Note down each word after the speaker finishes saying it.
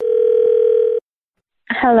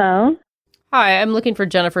Hello. Hi, I'm looking for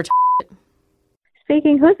Jennifer.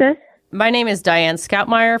 Speaking. Who's this? My name is Diane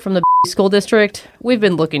Scoutmeyer from the school district. We've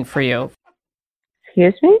been looking for you.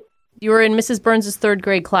 Excuse me? You were in Mrs. Burns' third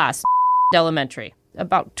grade class, elementary,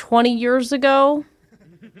 about 20 years ago.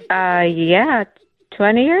 Yeah,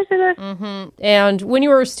 20 years ago. Mm-hmm. And when you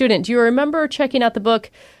were a student, do you remember checking out the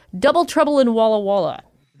book Double Trouble in Walla Walla?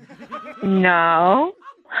 No.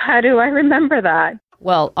 How do I remember that?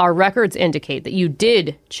 Well, our records indicate that you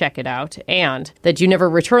did check it out and that you never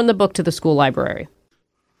returned the book to the school library.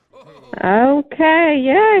 Okay,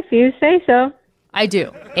 yeah, if you say so. I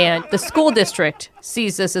do. And the school district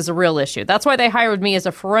sees this as a real issue. That's why they hired me as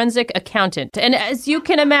a forensic accountant. And as you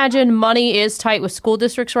can imagine, money is tight with school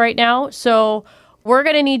districts right now. So we're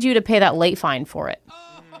going to need you to pay that late fine for it.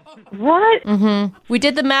 What? Mm-hmm. We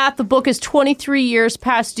did the math. The book is 23 years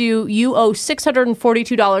past due. You owe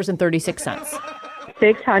 $642.36.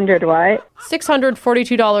 600 what?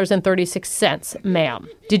 $642.36, ma'am.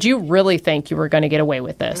 Did you really think you were going to get away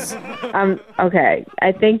with this? Okay.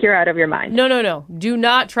 I think you're out of your mind. No. Do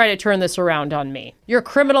not try to turn this around on me. Your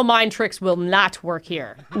criminal mind tricks will not work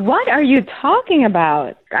here. What are you talking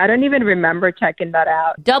about? I don't even remember checking that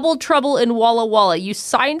out. Double Trouble in Walla Walla. You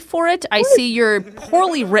signed for it? I see your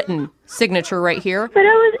poorly written signature right here. But I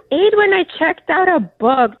was 8 when I checked out a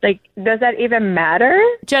book. Like, does that even matter?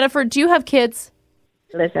 Jennifer, do you have kids?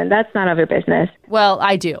 Listen, that's none of your business. Well,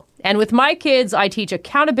 I do. And with my kids, I teach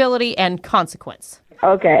accountability and consequence.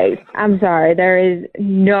 Okay, I'm sorry. There is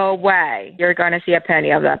no way you're going to see a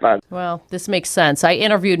penny of that book. Well, this makes sense. I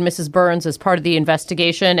interviewed Mrs. Burns as part of the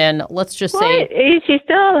investigation, and let's just say... What? Is she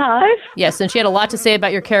still alive? Yes, and she had a lot to say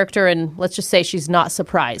about your character, and let's just say she's not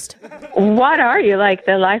surprised. What are you, like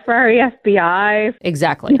the library FBI?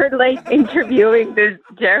 Exactly. You're like interviewing this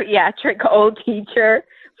geriatric old teacher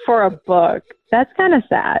for a book. That's kind of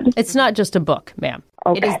sad. It's not just a book, ma'am.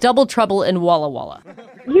 Okay. It is Double Trouble in Walla Walla.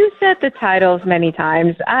 You said the titles many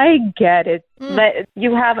times. I get it. But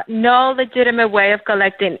you have no legitimate way of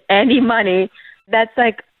collecting any money. That's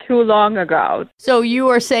like too long ago. So you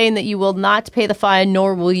are saying that you will not pay the fine,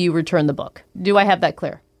 nor will you return the book. Do I have that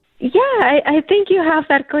clear? Yeah, I think you have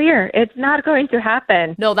that clear. It's not going to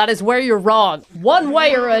happen. No, that is where you're wrong. One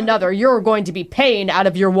way or another, you're going to be paying out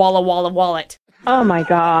of your Walla Walla wallet. Oh, my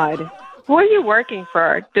God. Who are you working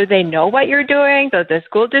for? Do they know what you're doing? Does the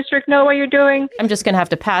school district know what you're doing? I'm just going to have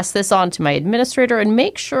to pass this on to my administrator and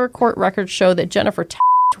make sure court records show that Jennifer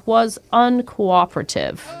was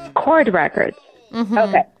uncooperative. Court records? Mm-hmm.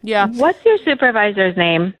 Okay. Yeah. What's your supervisor's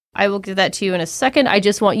name? I will give that to you in a second. I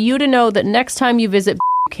just want you to know that next time you visit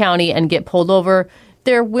County and get pulled over,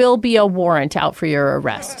 there will be a warrant out for your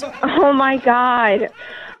arrest. Oh, my God.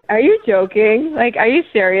 Are you joking? Like, are you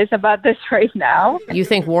serious about this right now? You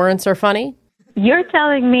think warrants are funny? You're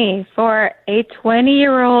telling me for a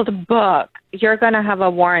 20-year-old book, you're going to have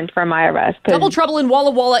a warrant for my arrest. Double Trouble in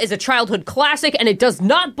Walla Walla is a childhood classic, and it does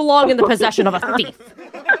not belong in the possession of a thief.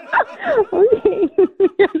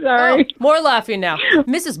 Sorry. Oh, more laughing now.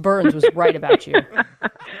 Mrs. Burns was right about you.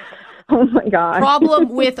 Oh, my God. Problem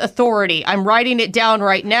with authority. I'm writing it down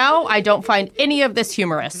right now. I don't find any of this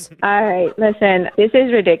humorous. All right, listen, this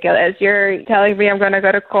is ridiculous. You're telling me I'm going to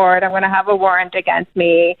go to court. I'm going to have a warrant against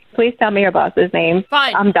me. Please tell me your boss's name.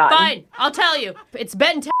 Fine. I'm done. Fine. I'll tell you. It's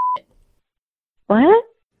Ben What?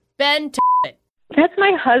 Ben That's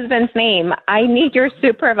my husband's name. I need your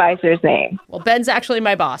supervisor's name. Well, Ben's actually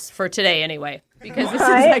my boss for today anyway. Because this is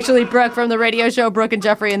actually Brooke from the radio show Brooke and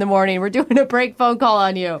Jeffrey in the Morning. We're doing a prank phone call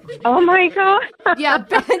on you. Oh, my God. Yeah,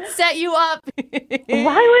 Ben set you up.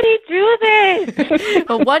 Why would he do this?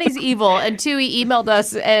 Well, one, he's evil, and two, he emailed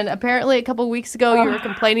us, and apparently a couple weeks ago you were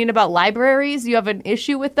complaining about libraries. You have an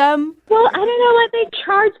issue with them? Well, I don't know what they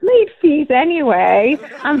charge late fees anyway.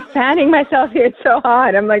 I'm fanning myself here. It's so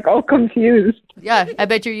hot. I'm like all confused. Yeah, I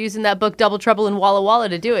bet you're using that book Double Trouble in Walla Walla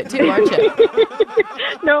to do it too, aren't you?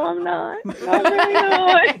 No, I'm not. I'm really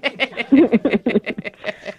not.